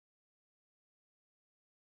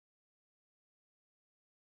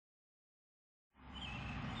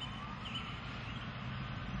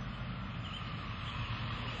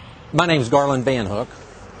My name's Garland Van Hook.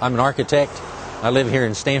 I'm an architect. I live here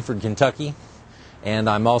in Stanford, Kentucky, and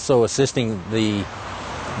I'm also assisting the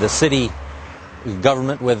city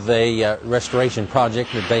government with a restoration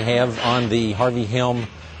project that they have on the Harvey Helm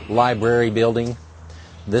Library building.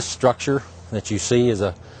 This structure that you see is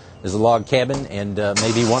a log cabin, and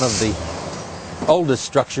maybe one of the oldest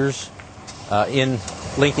structures in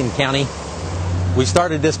Lincoln County. We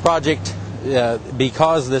started this project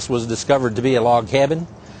because this was discovered to be a log cabin,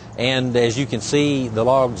 and as you can see, the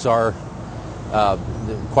logs are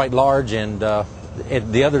quite large, and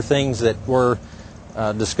the other things that were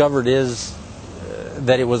discovered is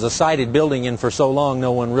that it was a sided building, and for so long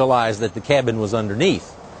no one realized that the cabin was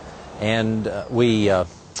underneath. And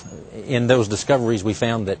in those discoveries, we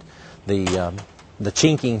found that the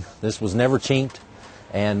chinking, this was never chinked,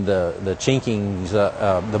 and the chinkings,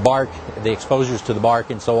 the bark, the exposures to the bark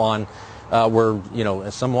and so on were,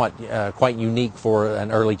 somewhat quite unique for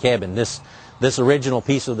an early cabin. This original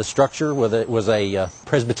piece of the structure was a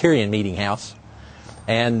Presbyterian meeting house,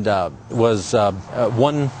 and was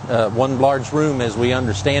one large room, as we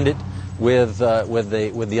understand it, with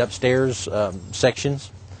the upstairs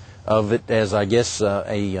sections of it as, I guess,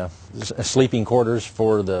 a sleeping quarters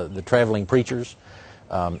for the traveling preachers.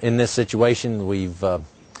 In this situation, we've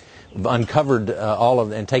uncovered all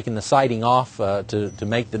of and taken the siding off to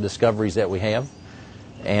make the discoveries that we have,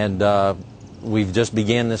 and we've just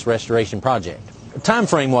began this restoration project. Time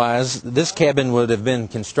frame wise, this cabin would have been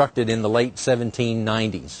constructed in the late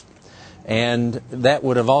 1790s, and that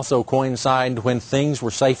would have also coincided when things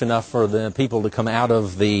were safe enough for the people to come out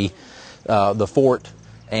of the fort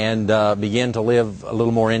and begin to live a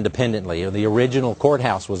little more independently. The original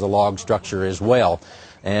courthouse was a log structure as well,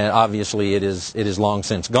 and obviously it is long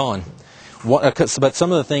since gone. But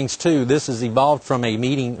some of the things too, this has evolved from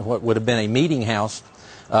what would have been a meeting house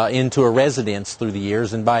into a residence through the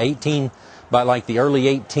years, and by like the early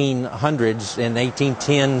 1800s and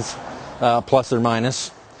 1810s, plus or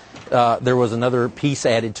minus, there was another piece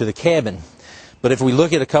added to the cabin. But if we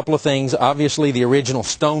look at a couple of things, obviously the original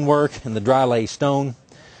stonework and the dry lay stone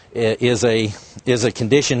is a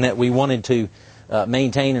condition that we wanted to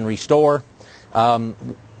maintain and restore.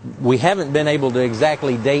 We haven't been able to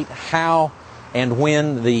exactly date how and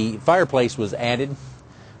when the fireplace was added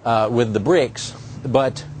with the bricks,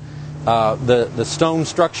 but the stone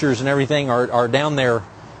structures and everything are down there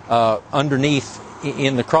underneath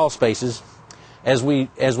in the crawl spaces. As we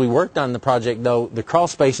worked on the project, though, the crawl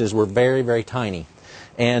spaces were very, very tiny,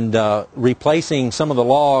 and replacing some of the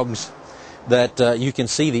logs that you can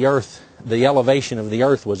see, the elevation of the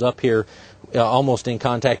earth was up here almost in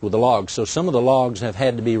contact with the logs. So some of the logs have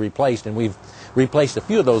had to be replaced, and we've replaced a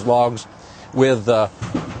few of those logs with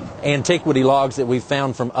antiquity logs that we've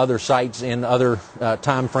found from other sites in other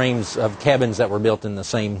time frames of cabins that were built in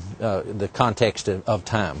the context of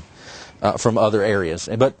time from other areas,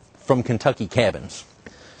 but from Kentucky cabins.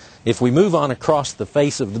 If we move on across the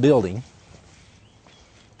face of the building,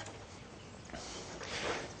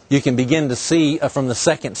 you can begin to see from the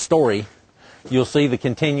second story, you'll see the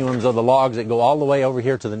continuums of the logs that go all the way over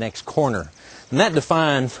here to the next corner. And that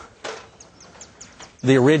defines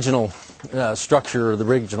the original structure, or the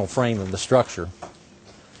original frame of the structure.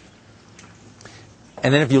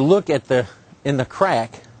 And then if you look at in the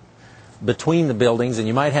crack between the buildings, and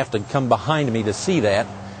you might have to come behind me to see that,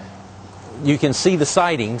 you can see the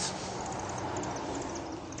sidings,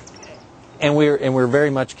 and we're very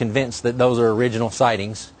much convinced that those are original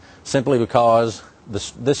sidings, simply because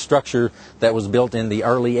this structure that was built in the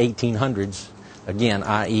early 1800s, again,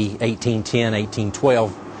 i.e. 1810,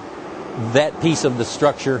 1812, that piece of the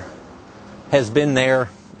structure has been there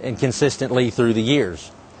and consistently through the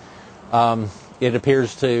years. It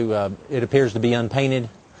appears to be unpainted,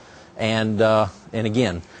 and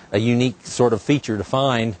again, a unique sort of feature to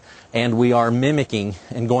find, and we are mimicking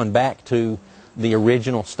and going back to the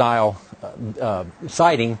original style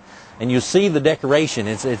siding. And you see the decoration.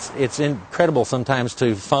 It's incredible sometimes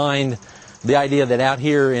to find the idea that out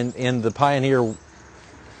here in the pioneer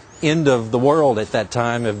end of the world at that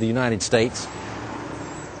time of the United States,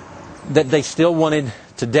 that they still wanted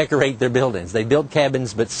to decorate their buildings. They built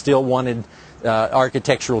cabins but still wanted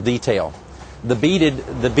architectural detail. The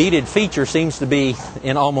beaded feature seems to be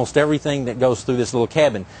in almost everything that goes through this little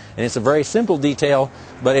cabin, and it's a very simple detail,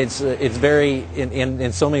 but it's very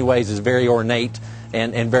in so many ways is very ornate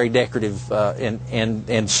and very decorative,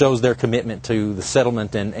 and shows their commitment to the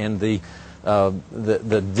settlement and the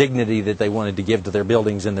dignity that they wanted to give to their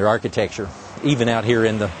buildings and their architecture, even out here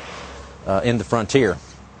in the frontier.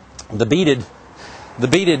 The beaded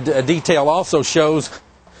detail also shows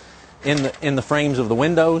in the frames of the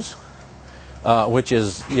windows, which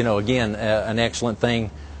is, again, an excellent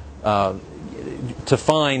thing to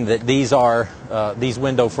find that these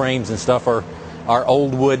window frames and stuff are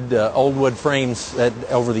old wood frames that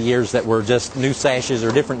over the years that were just new sashes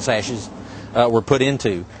or different sashes were put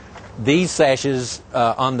into. These sashes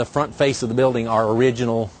on the front face of the building are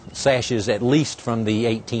original sashes, at least from the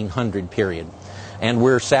 1800 period, and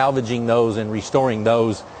we're salvaging those and restoring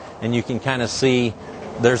those. And you can kind of see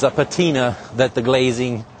there's a patina that the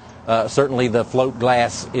glazing, certainly the float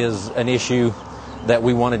glass, is an issue that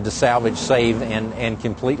we wanted to salvage, save, and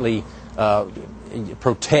completely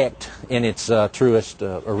protect in its truest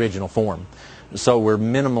original form. So we're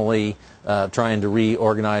minimally trying to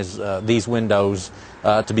reorganize these windows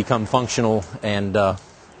to become functional and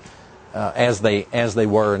as they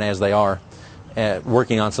were and as they are,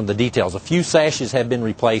 working on some of the details. A few sashes have been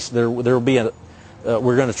replaced. There will be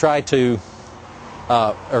we're going to try to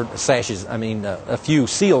or sashes. I mean, a few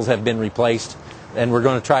seals have been replaced, and we're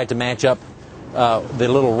going to try to match up the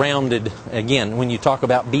little rounded. Again, when you talk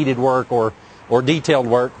about beaded work or detailed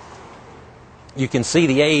work, you can see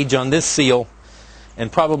the age on this seal, and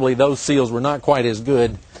probably those seals were not quite as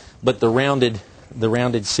good, but the rounded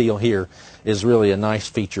seal here is really a nice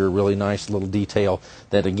feature, really nice little detail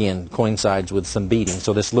that again coincides with some beading.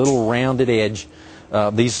 So this little rounded edge,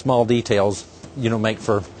 these small details, make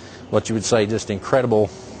for what you would say just incredible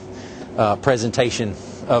presentation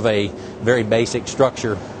of a very basic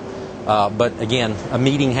structure. But again, a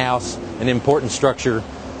meeting house, an important structure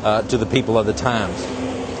to the people of the times.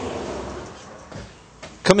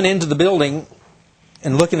 Coming into the building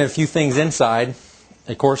and looking at a few things inside,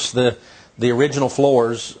 of course, the original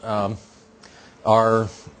floors are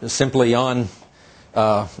simply on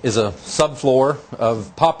is a subfloor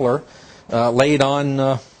of poplar laid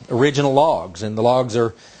on original logs, and the logs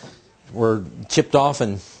were chipped off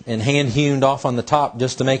and hand hewn off on the top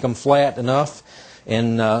just to make them flat enough.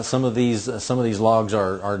 And some of these logs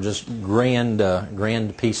are just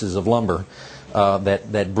grand pieces of lumber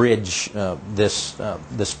that bridge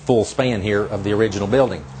this full span here of the original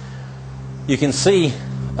building. You can see,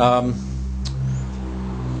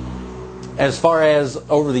 as far as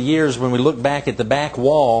over the years, when we look back at the back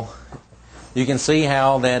wall, you can see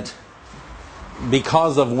how that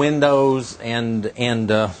because of windows and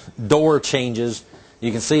door changes,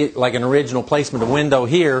 you can see like an original placement of window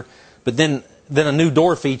here, but then a new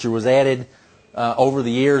door feature was added over the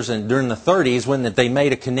years, and during the 30s when they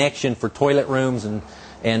made a connection for toilet rooms and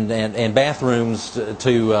bathrooms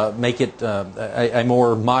to make it a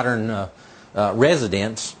more modern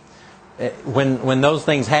residence. When those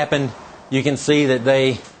things happened, you can see that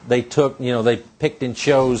they took, they picked and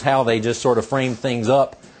chose how they just sort of framed things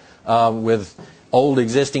up with old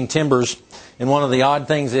existing timbers. And one of the odd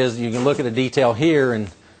things is you can look at a detail here,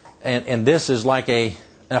 and this is like a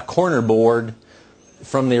corner board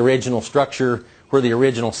from the original structure where the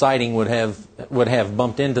original siding would have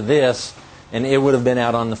bumped into this, and it would have been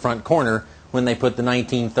out on the front corner. When they put the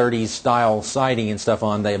 1930s style siding and stuff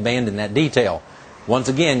on, they abandoned that detail. Once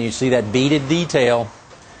again, you see that beaded detail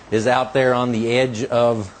is out there on the edge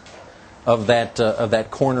of that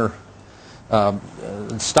corner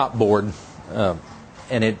stop board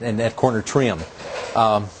and that corner trim.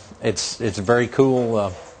 It's a very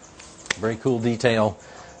cool detail,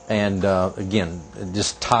 and again, it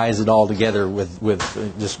just ties it all together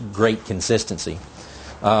with just great consistency.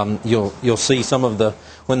 You'll see some of the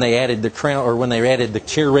when they added the crown, or when they added the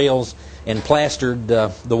chair rails and plastered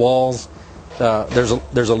the walls. There's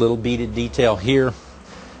a little beaded detail here,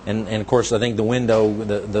 and of course I think the window,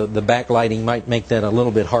 the backlighting might make that a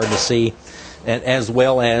little bit hard to see, as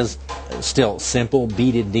well as still simple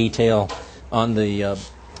beaded detail on the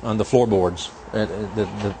floorboards,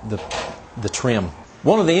 the trim.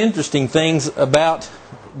 One of the interesting things about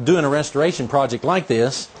doing a restoration project like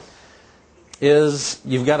this is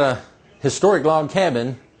you've got a historic log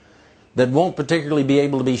cabin that won't particularly be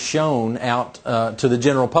able to be shown out to the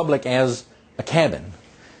general public as a cabin,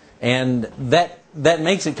 and that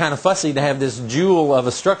makes it kind of fussy to have this jewel of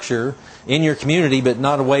a structure in your community, but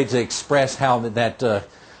not a way to express how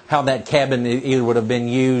that cabin either would have been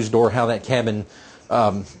used, or how that cabin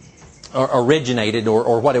originated,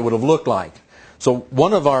 or what it would have looked like. So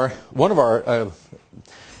one of our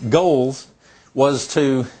goals was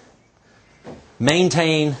to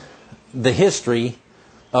maintain the history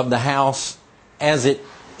of the house as it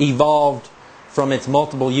evolved from its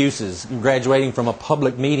multiple uses, graduating from a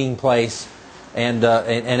public meeting place and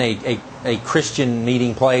a Christian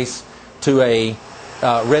meeting place to a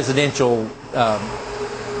residential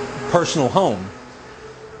personal home,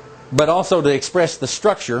 but also to express the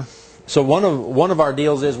structure. So one of our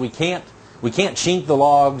deals is we can't We can't chink the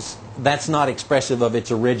logs. That's not expressive of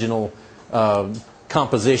its original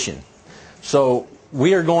composition. So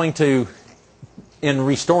we are going to, in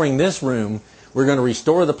restoring this room, we're going to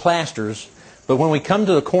restore the plasters, but when we come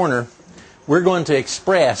to the corner, we're going to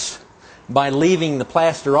express by leaving the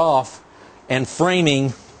plaster off and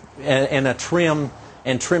framing and a trim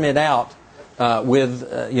it out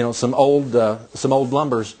with some old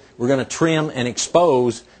lumbers. We're going to trim and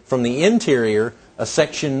expose from the interior a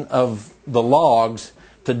section of the logs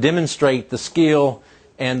to demonstrate the skill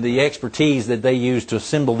and the expertise that they use to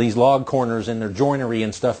assemble these log corners and their joinery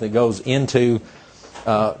and stuff that goes into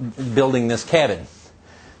building this cabin.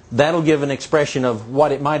 That'll give an expression of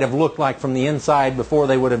what it might have looked like from the inside before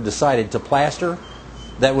they would have decided to plaster.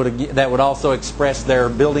 That would also express their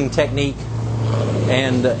building technique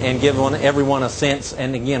and give everyone a sense.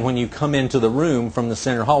 And again, when you come into the room from the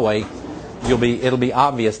center hallway, it'll be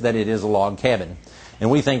obvious that it is a log cabin.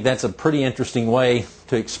 And we think that's a pretty interesting way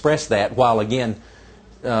to express that, while again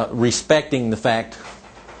respecting the fact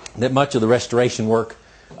that much of the restoration work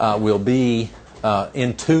will be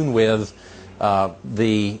in tune with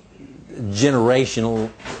the generational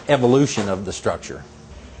evolution of the structure.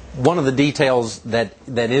 One of the details that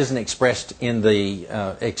isn't expressed in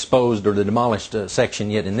the exposed or the demolished section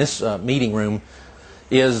yet in this meeting room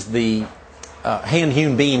is the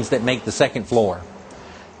hand-hewn beams that make the second floor.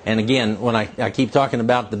 And again, when I keep talking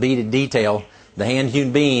about the beaded detail, the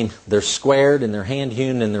hand-hewn beam, they're squared and they're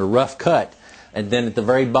hand-hewn and they're rough cut. And then at the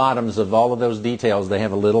very bottoms of all of those details, they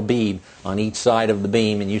have a little bead on each side of the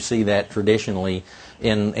beam, and you see that traditionally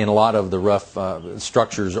in a lot of the rough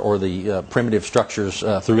structures or the primitive structures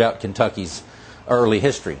throughout Kentucky's early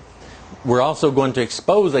history. We're also going to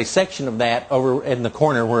expose a section of that over in the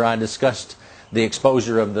corner where I discussed the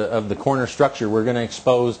exposure of the corner structure. We're going to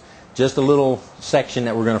expose just a little section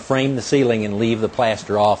that we're going to frame the ceiling and leave the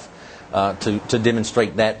plaster off to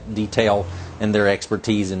demonstrate that detail and their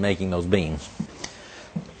expertise in making those beams.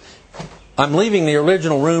 I'm leaving the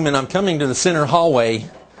original room and I'm coming to the center hallway.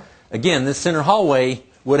 Again, this center hallway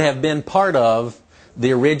would have been part of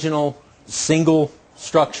the original single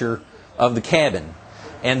structure of the cabin.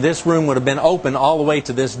 And this room would have been open all the way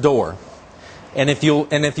to this door. And if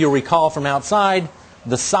you'll recall from outside,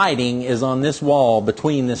 the siding is on this wall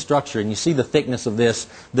between this structure. And you see the thickness of this.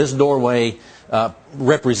 This doorway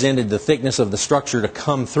represented the thickness of the structure to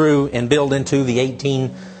come through and build into the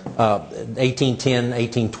 1810,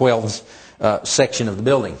 1812 section of the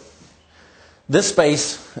building. This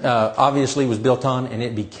space obviously was built on, and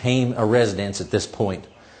it became a residence at this point.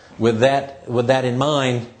 With that in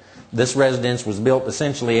mind, this residence was built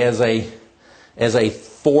essentially as a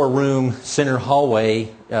 4-room center hallway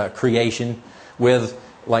creation with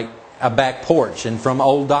like a back porch. And from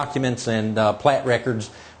old documents and plat records,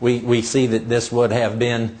 we see that this would have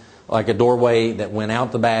been like a doorway that went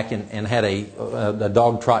out the back and had a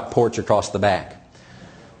dog trot porch across the back.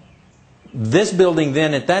 This building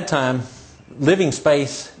then at that time, living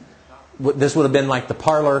space, this would have been like the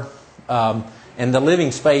parlor, and the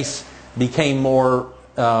living space became a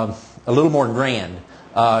little more grand.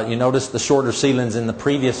 You notice the shorter ceilings in the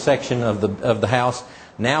previous section of the house.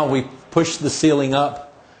 Now we pushed the ceiling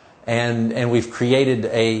up, and we've created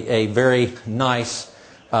a very nice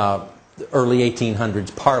early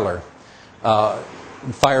 1800s parlor.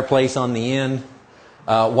 Fireplace on the end.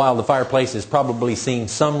 While the fireplace has probably seen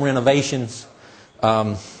some renovations,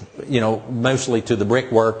 mostly to the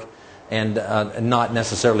brickwork and not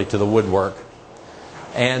necessarily to the woodwork.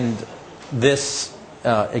 And this,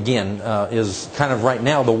 again, is kind of right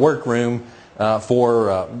now the workroom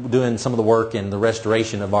for doing some of the work in the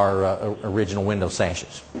restoration of our original window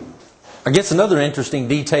sashes. I guess another interesting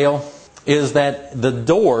detail is that the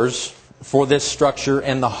doors for this structure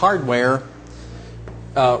and the hardware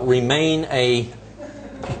remain a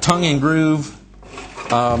tongue and groove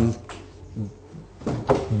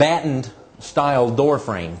battened style door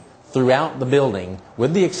frame throughout the building,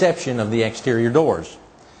 with the exception of the exterior doors.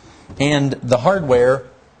 And the hardware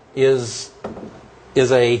is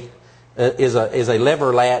a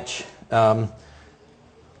lever latch, and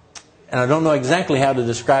I don't know exactly how to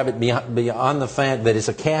describe it beyond the fact that it's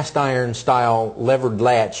a cast iron style levered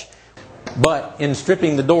latch. But in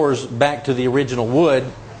stripping the doors back to the original wood,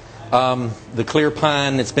 the clear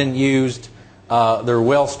pine that's been used, they're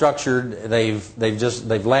well structured.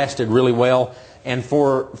 They've lasted really well. And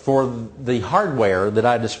for the hardware that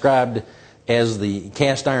I described as the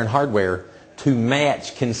cast iron hardware to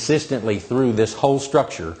match consistently through this whole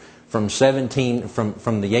structure from the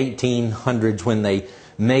 1800s when they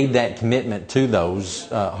made that commitment to those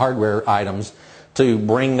hardware items, to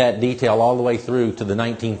bring that detail all the way through to the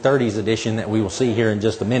 1930s edition that we will see here in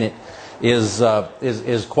just a minute,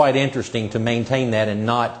 is quite interesting to maintain that and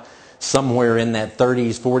not somewhere in that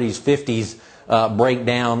 30s, 40s, 50s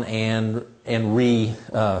breakdown and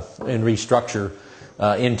restructure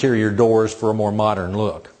interior doors for a more modern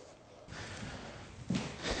look.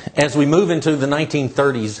 As we move into the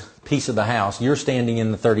 1930s piece of the house, you're standing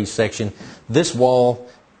in the 30s section. This wall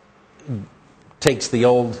takes the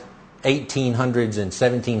old 1800s and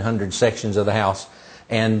 1700s sections of the house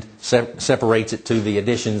and separates it to the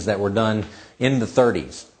additions that were done in the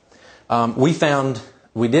 30s.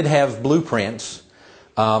 We did have blueprints,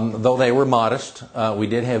 though they were modest. We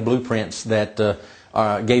did have blueprints that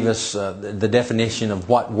gave us the definition of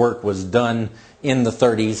what work was done in the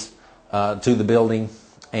 30s to the building,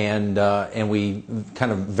 and we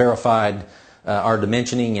kind of verified our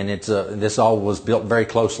dimensioning, and this all was built very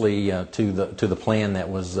closely to the plan that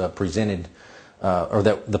was presented, or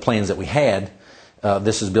the plans that we had.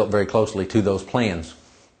 This is built very closely to those plans.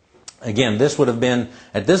 Again, this would have been,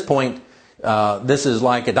 at this point, this is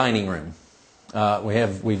like a dining room.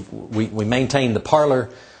 We maintain the parlor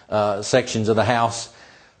sections of the house.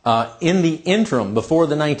 In the interim, before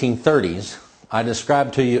the 1930s, I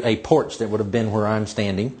described to you a porch that would have been where I'm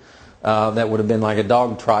standing. That would have been like a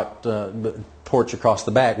dog trot porch across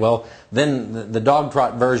the back. Well, then the dog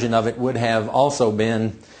trot version of it would have also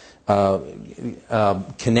been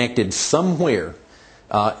connected somewhere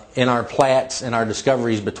in our plats and our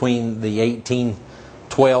discoveries between the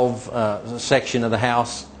 1812 section of the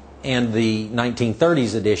house and the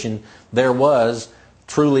 1930s edition. There was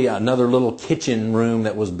truly another little kitchen room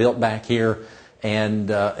that was built back here, and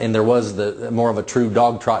there was more of a true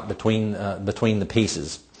dog trot between the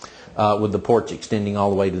pieces, with the porch extending all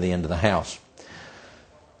the way to the end of the house.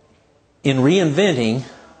 In reinventing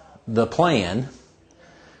the plan,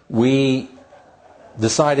 we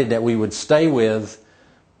decided that we would stay with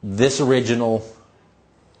this original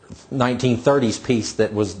 1930s piece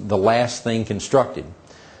that was the last thing constructed.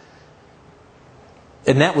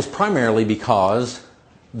 And that was primarily because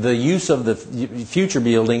the use of the future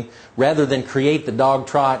building, rather than create the dog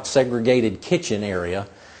trot segregated kitchen area,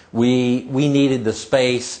 we needed the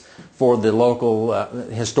space for the local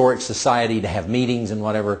historic society to have meetings and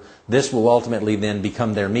whatever. This will ultimately then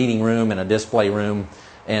become their meeting room and a display room,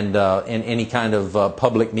 and any kind of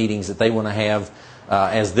public meetings that they want to have.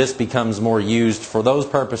 As this becomes more used for those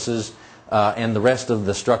purposes, and the rest of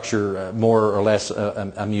the structure more or less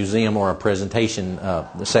a museum or a presentation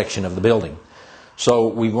section of the building. So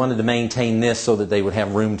we wanted to maintain this so that they would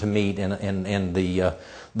have room to meet and the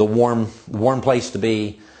warm place to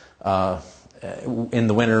be in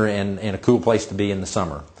the winter and a cool place to be in the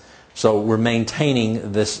summer. So we're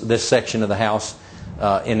maintaining this section of the house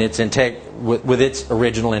in its with its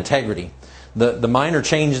original integrity. The minor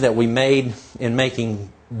change that we made in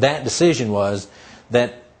making that decision was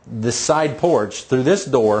that the side porch through this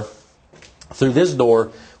door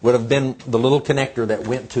would have been the little connector that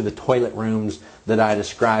went to the toilet rooms that I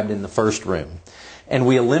described in the first room. And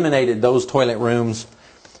we eliminated those toilet rooms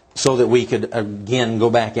so that we could again go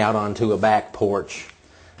back out onto a back porch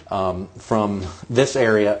from this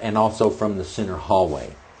area and also from the center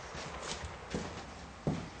hallway.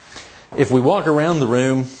 If we walk around the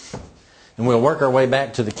room, and we'll work our way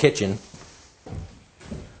back to the kitchen.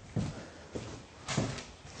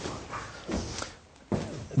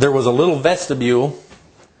 There was a little vestibule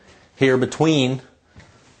here between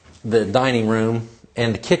the dining room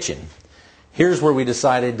and the kitchen. Here's where we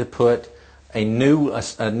decided to put a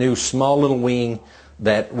new small little wing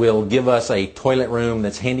that will give us a toilet room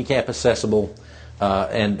that's handicap accessible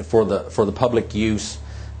and for the public use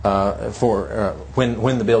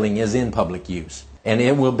when the building is in public use. And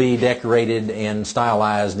it will be decorated and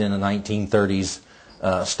stylized in a 1930s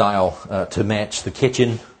style to match the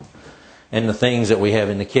kitchen and the things that we have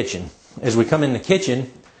in the kitchen. As we come in the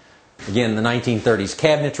kitchen, again, the 1930s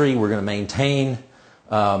cabinetry we're going to maintain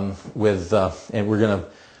and we're going to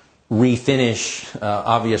refinish,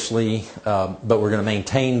 obviously, but we're going to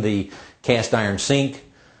maintain the cast iron sink,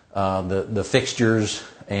 the fixtures,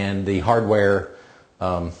 and the hardware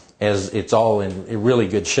as it's all in really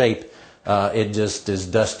good shape. It just is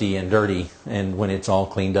dusty and dirty, and when it's all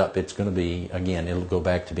cleaned up, it's going to be, again, it'll go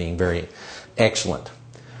back to being very excellent.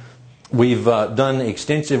 We've done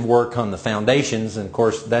extensive work on the foundations, and of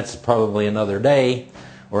course that's probably another day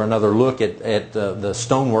or another look at the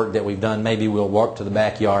stonework that we've done. Maybe we'll walk to the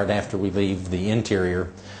backyard after we leave the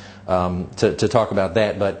interior to talk about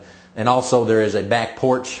that. And also there is a back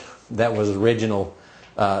porch that was original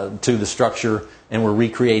to the structure, and we're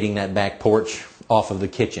recreating that back porch off of the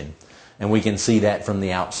kitchen. And we can see that from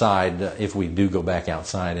the outside if we do go back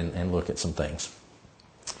outside and look at some things.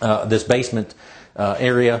 This basement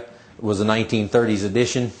area was a 1930s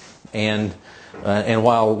addition, and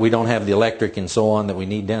while we don't have the electric and so on that we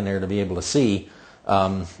need down there to be able to see,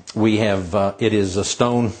 we have it is a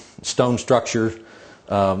stone structure.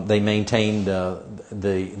 They maintained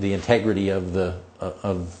the integrity of the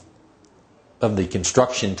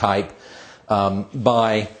construction type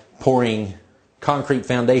by pouring concrete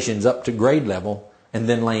foundations up to grade level and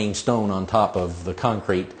then laying stone on top of the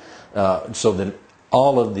concrete, so that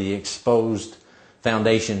all of the exposed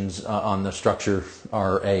foundations on the structure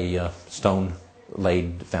are a stone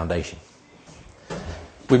laid foundation.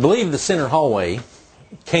 We believe the center hallway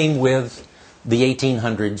came with the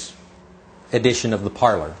 1800s edition of the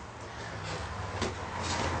parlor.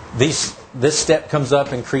 This step comes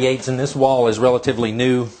up and creates, and this wall is relatively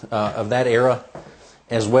new of that era,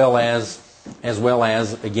 as well as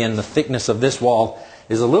again, the thickness of this wall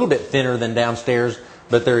is a little bit thinner than downstairs,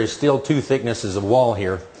 but there is still two thicknesses of wall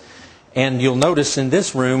here. And you'll notice in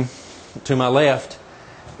this room to my left,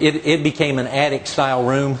 it became an attic style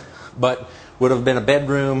room, but would have been a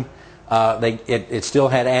bedroom. It still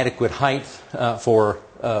had adequate height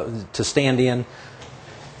to stand in.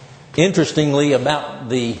 Interestingly, about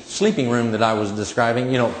the sleeping room that I was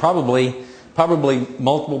describing, probably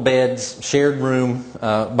multiple beds, shared room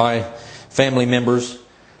by family members,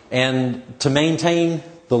 and to maintain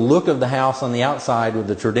the look of the house on the outside with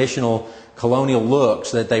the traditional colonial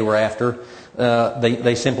looks that they were after,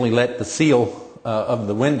 they simply let the seal of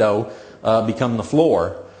the window become the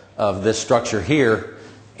floor of this structure here,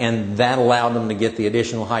 and that allowed them to get the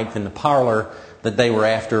additional height in the parlor that they were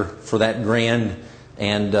after for that grand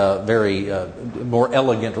and very more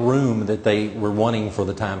elegant room that they were wanting for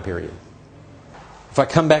the time period. If I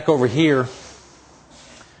come back over here,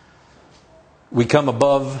 we come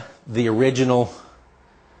above the original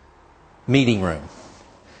meeting room,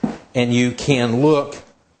 and you can look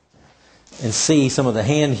and see some of the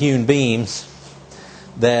hand-hewn beams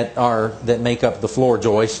that make up the floor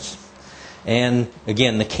joists. And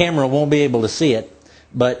again, the camera won't be able to see it,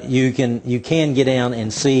 but you can get down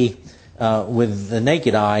and see with the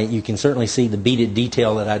naked eye. You can certainly see the beaded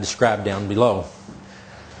detail that I described down below.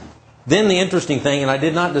 Then the interesting thing, and I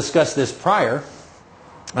did not discuss this prior,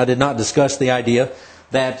 I did not discuss the idea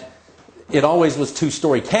that it always was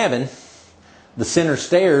two-story cabin. The center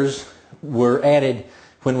stairs were added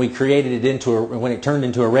when we created it when it turned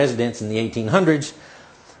into a residence in the 1800s.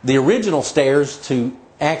 The original stairs, to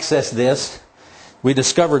access this, we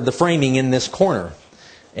discovered the framing in this corner,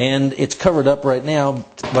 and it's covered up right now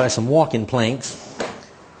by some walk-in planks,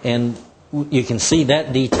 and you can see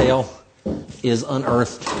that detail is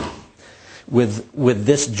unearthed with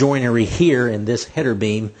this joinery here and this header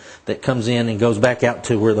beam that comes in and goes back out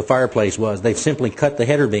to where the fireplace was. They've simply cut the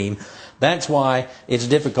header beam. That's why it's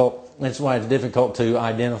difficult. That's why it's difficult to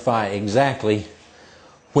identify exactly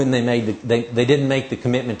when they made they didn't make the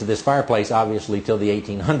commitment to this fireplace, obviously, till the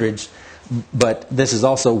 1800s. But this is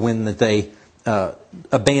also when that they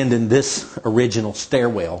abandoned this original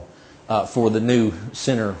stairwell for the new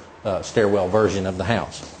center stairwell version of the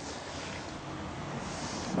house.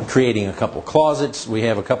 Creating a couple of closets. We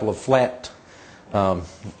have a couple of flat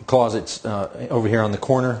closets over here on the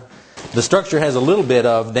corner. The structure has a little bit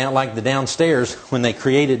of, like the downstairs, when they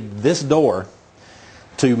created this door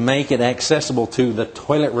to make it accessible to the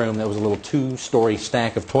toilet room. That was a little two-story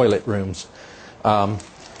stack of toilet rooms.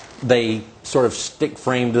 They sort of stick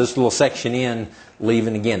framed this little section in,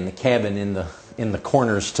 leaving again the cabin in the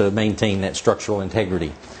corners to maintain that structural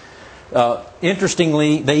integrity.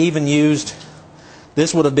 Interestingly, they even used,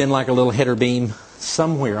 this would have been like a little header beam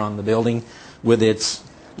somewhere on the building with its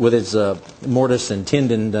mortise and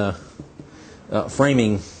tendon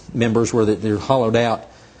framing members where they're hollowed out.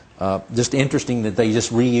 Just interesting that they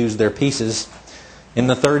just reused their pieces. In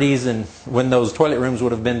the 30s, and when those toilet rooms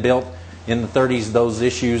would have been built, in the 30s, those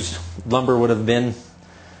issues, lumber would have been,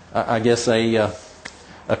 I guess, a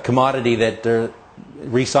commodity that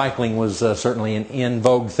recycling was certainly an in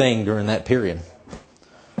vogue thing during that period.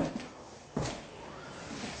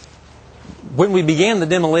 When we began the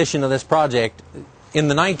demolition of this project, in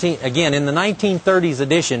the 1930s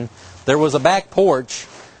edition, there was a back porch,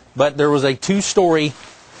 but there was a two-story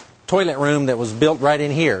toilet room that was built right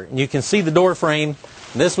in here. And you can see the door frame.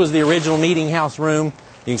 This was the original meeting house room.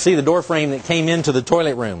 You can see the door frame that came into the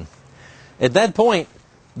toilet room. At that point,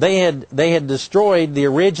 they had destroyed the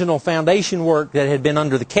original foundation work that had been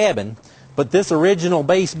under the cabin, but this original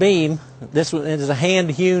base beam, this is a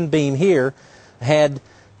hand-hewn beam here, had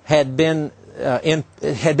been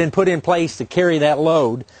put in place to carry that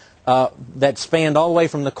load that spanned all the way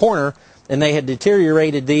from the corner, and they had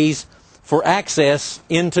deteriorated these for access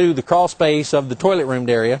into the crawl space of the toilet room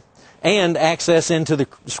area. and access into the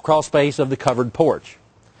crawl space of the covered porch.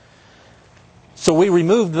 So we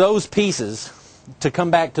removed those pieces to come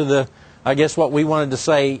back to the, I guess what we wanted to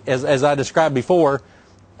say, as I described before,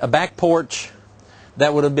 a back porch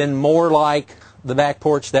that would have been more like the back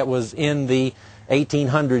porch that was in the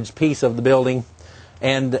 1800s piece of the building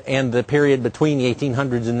and the period between the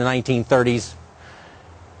 1800s and the 1930s.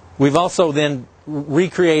 We've also then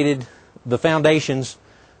recreated the foundations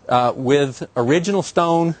with original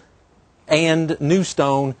stone and new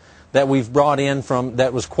stone that we've brought in from,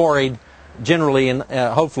 that was quarried generally, and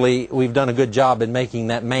hopefully we've done a good job in making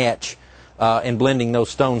that match and blending those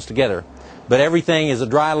stones together. But everything is a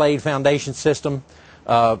dry laid foundation system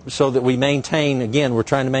so that we maintain, again, we're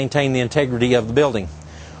trying to maintain the integrity of the building.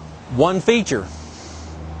 One feature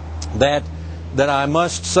that I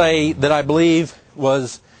must say that I believe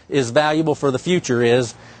is valuable for the future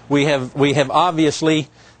is we have obviously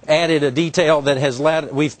added a detail that has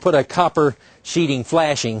we've put a copper sheeting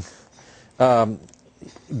flashing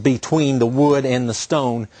between the wood and the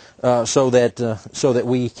stone so that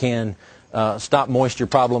we can stop moisture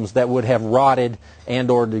problems that would have rotted and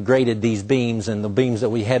or degraded these beams, and the beams that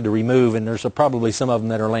we had to remove, and there's probably some of them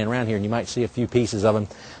that are laying around here, and you might see a few pieces of them.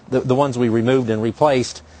 The ones we removed and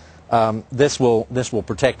replaced, this will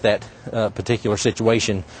protect that particular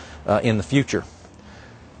situation in the future.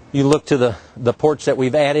 You look to the porch that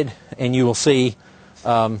we've added, and you will see,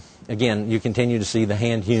 again, you continue to see the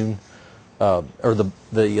hand-hewn or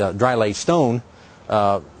the dry laid stone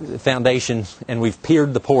foundation, and we've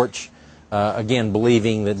piered the porch, again,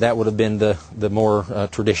 believing that would have been the more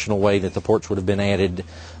traditional way that the porch would have been added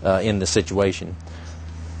in the situation.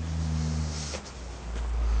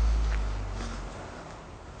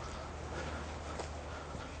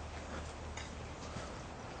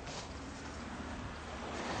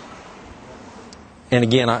 And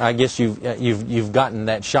again, I guess you've gotten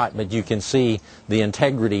that shot, but you can see the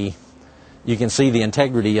integrity. You can see the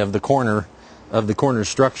integrity of the corner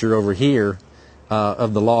structure over here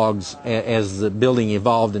of the logs as the building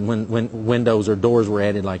evolved, and when windows or doors were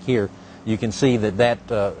added, like here, you can see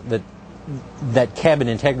that cabin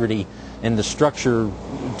integrity and the structure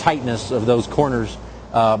tightness of those corners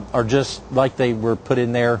are just like they were put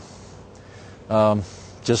in there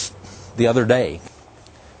just the other day.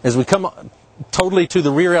 As we come totally to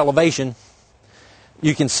the rear elevation,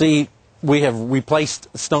 you can see we have replaced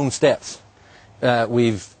stone steps.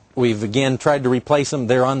 We've again tried to replace them.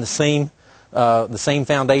 They're on the same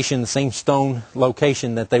foundation, the same stone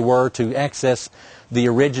location that they were to access the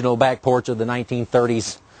original back porch of the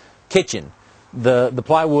 1930s kitchen. The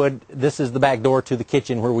plywood, this is the back door to the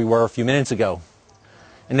kitchen where we were a few minutes ago.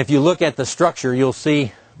 And if you look at the structure, you'll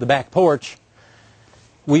see the back porch.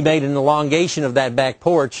 We made an elongation of that back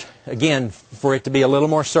porch, again, for it to be a little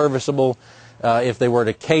more serviceable if they were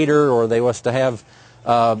to cater or they was to have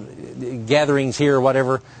gatherings here or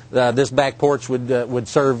whatever. This back porch would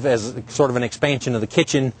serve as sort of an expansion of the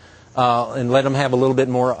kitchen and let them have a little bit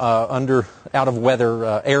more out of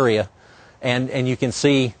weather area. And you can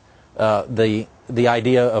see the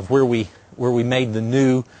idea of where we made the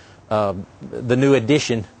new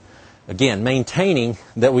addition. Again, maintaining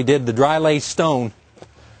that we did the dry lay stone.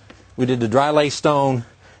 We did the dry lay stone,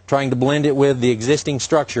 trying to blend it with the existing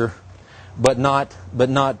structure, but not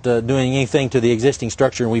doing anything to the existing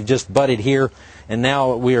structure. And we've just butted here, and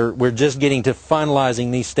now we're just getting to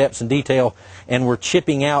finalizing these steps in detail, and we're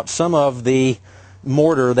chipping out some of the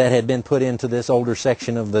mortar that had been put into this older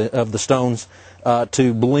section of the stones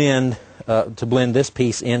to blend this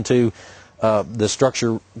piece into the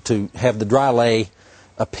structure, to have the dry lay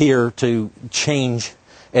appear to change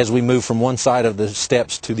as we move from one side of the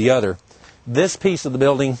steps to the other. This piece of the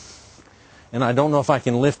building, and I don't know if I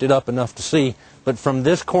can lift it up enough to see, but from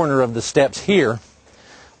this corner of the steps here,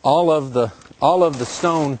 all of the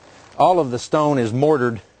stone is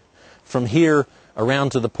mortared from here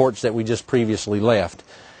around to the porch that we just previously left.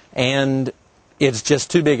 And it's just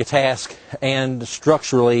too big a task, and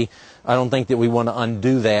structurally I don't think that we want to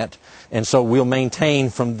undo that. And so we'll maintain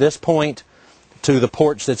from this point to the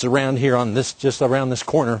porch that's around here on this, just around this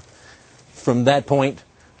corner, from that point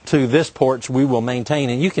to this porch, we will maintain,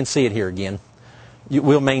 and you can see it here again,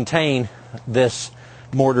 we'll maintain this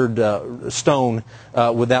mortared stone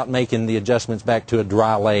without making the adjustments back to a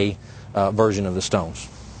dry lay version of the stones.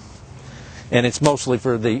 And it's mostly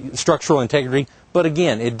for the structural integrity, but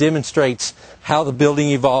again, it demonstrates how the building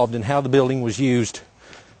evolved and how the building was used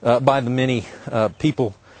by the many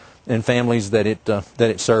people and families that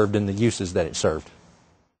it served, and the uses that it served.